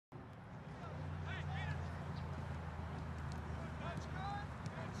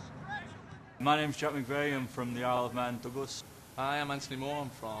My name's Jack McVey, I'm from the Isle of Man, Douglas. Hi, I'm Antony Moore, I'm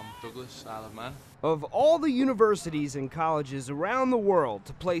from Douglas, Isle of Man. Of all the universities and colleges around the world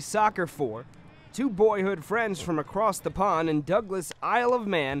to play soccer for, two boyhood friends from across the pond in Douglas, Isle of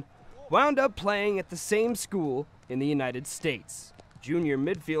Man, wound up playing at the same school in the United States. Junior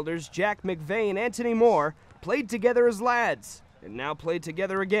midfielders Jack McVey and Antony Moore played together as lads, and now play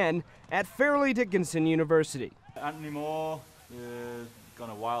together again at Fairleigh Dickinson University. Antony Moore,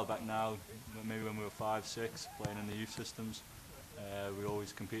 gone a while back now, maybe when we were 5, 6, playing in the youth systems. We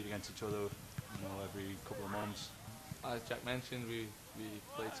always compete against each other, every couple of months. As Jack mentioned, we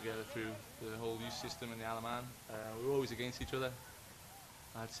played together through the whole youth system in the Isle of Man. We were always against each other.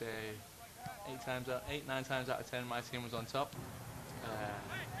 I'd say 9 times out of 10 my team was on top.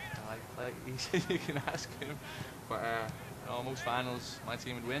 Like he said, you can ask him, but most finals my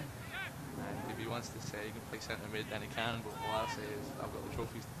team would win. And if he wants to say he can play centre mid, then he can, but what I'll say is I've got the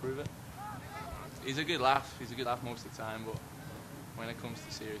trophies to prove it. He's a good laugh most of the time, but when it comes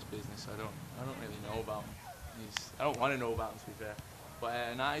to serious business, I don't really know about him. I don't want to know about him, to be fair.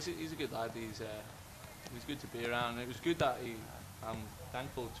 But nah, he's a good lad. He's good to be around. It was good that I'm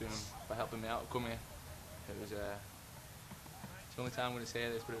thankful to him for helping me out to come here. It was it's the only time I'm going to say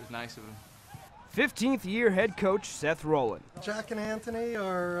this, but it was nice of him. 15th year head coach Seth Rowland. Jack and Antony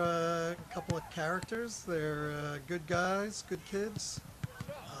are a couple of characters. They're good guys, good kids.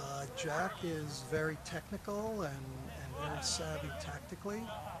 Jack is very technical and very savvy tactically,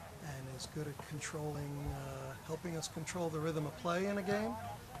 and is good at helping us control the rhythm of play in a game.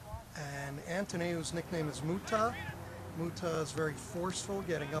 And Antony, whose nickname is Muta. Muta is very forceful,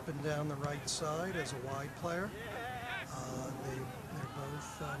 getting up and down the right side as a wide player. They're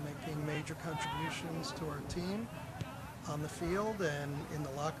both making major contributions to our team on the field, and in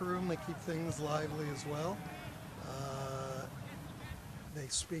the locker room they keep things lively as well. They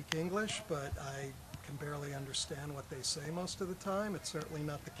speak English, but I can barely understand what they say most of the time. It's certainly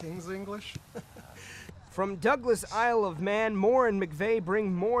not the King's English. From Douglas, Isle of Man, Moore and McVey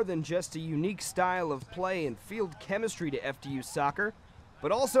bring more than just a unique style of play and field chemistry to FDU soccer,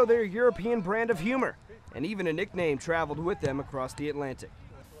 but also their European brand of humor, and even a nickname traveled with them across the Atlantic.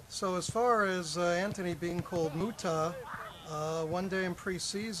 So as far as Antony being called Muta, one day in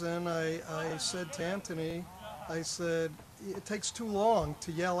pre-season I said to Antony, I said, it takes too long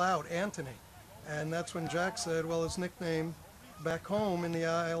to yell out Antony. And that's when Jack said, well, his nickname back home in the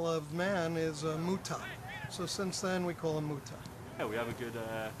Isle of Man is Muta. So since then we call him Muta. Yeah, we have a good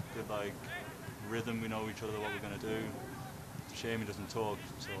rhythm. We know each other, what we're going to do. It's a shame he doesn't talk,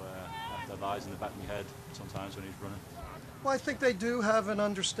 so I have to have eyes in the back of my head sometimes when he's running. Well, I think they do have an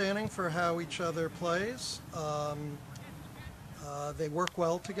understanding for how each other plays. They work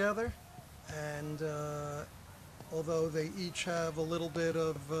well together, and although they each have a little bit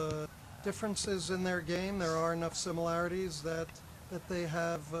of differences in their game, there are enough similarities that they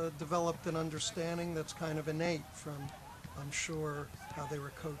have developed an understanding that's kind of innate from, I'm sure, how they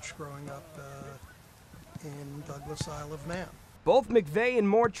were coached growing up in Douglas, Isle of Man. Both McVey and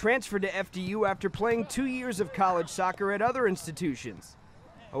Moore transferred to FDU after playing 2 years of college soccer at other institutions.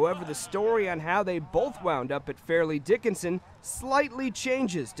 However, the story on how they both wound up at Fairleigh Dickinson slightly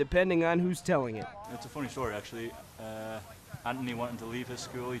changes depending on who's telling it. It's a funny story, actually. Antony wanted to leave his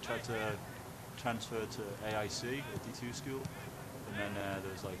school. He tried to transfer to AIC, a D2 school, and then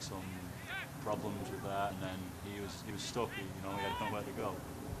there was like some problems with that, and then he was stuck. He had nowhere to go.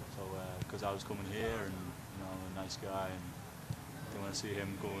 So because I was coming here, and a nice guy, and didn't want to see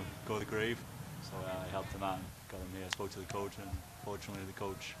him go to the grave, so I helped him out and got him here. I spoke to the coach, and fortunately the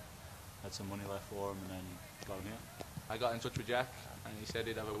coach had some money left for him, and then got him here. I got in touch with Jack, and he said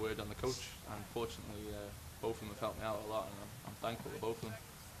he'd have a word on the coach. Unfortunately, both of them have helped me out a lot, and I'm thankful to both of them.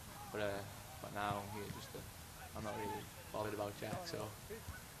 But now I'm not really bothered about Jack, so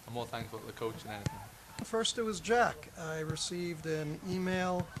I'm more thankful to the coach than anything. First it was Jack. I received an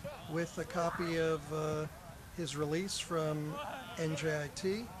email with a copy of his release from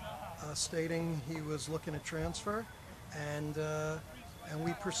NJIT stating he was looking to transfer, and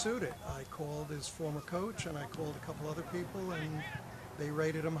we pursued it. I called his former coach, and I called a couple other people, and they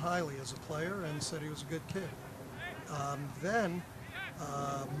rated him highly as a player and said he was a good kid. Then,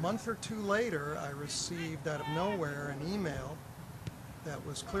 a month or two later, I received out of nowhere an email that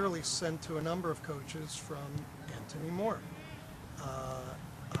was clearly sent to a number of coaches from Antony Moore.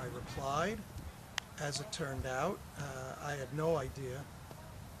 I replied. As it turned out, I had no idea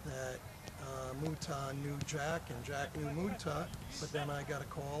that Muta knew Jack and Jack knew Muta, but then I got a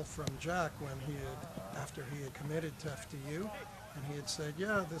call from Jack after he had committed to FDU, and he had said,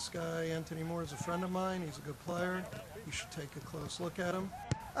 yeah, this guy Antony Moore is a friend of mine, he's a good player, you should take a close look at him.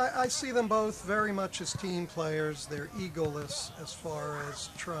 I see them both very much as team players. They're egoless as far as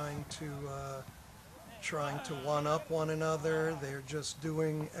trying to one-up one another. They're just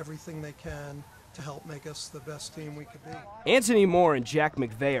doing everything they can to help make us the best team we could be. Antony Moore and Jack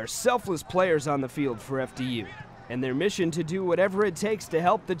McVey are selfless players on the field for FDU, and their mission to do whatever it takes to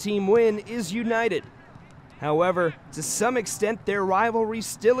help the team win is united. However, to some extent, their rivalry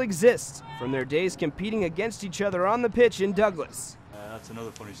still exists from their days competing against each other on the pitch in Douglas. That's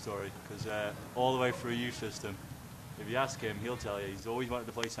another funny story, because all the way through a youth system, if you ask him, he'll tell you he's always wanted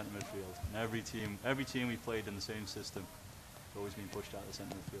to play centre midfield. And every team we played in the same system, has always been pushed out of the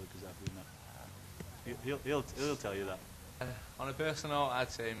centre midfield because they're doing that. He'll tell you that. On a personal note, I'd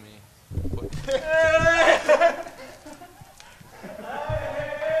say me.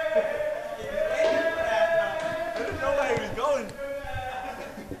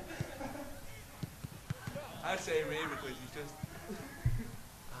 I'd say me because he's just...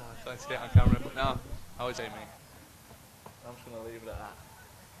 I can't say it on camera, but no, I would say me. I'm just going to leave it at that.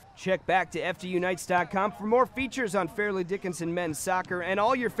 Check back to FDUnights.com for more features on Fairleigh Dickinson men's soccer and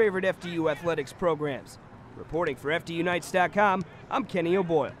all your favorite FDU athletics programs. Reporting for FDUnights.com, I'm Kenny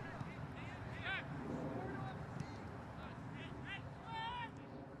O'Boyle.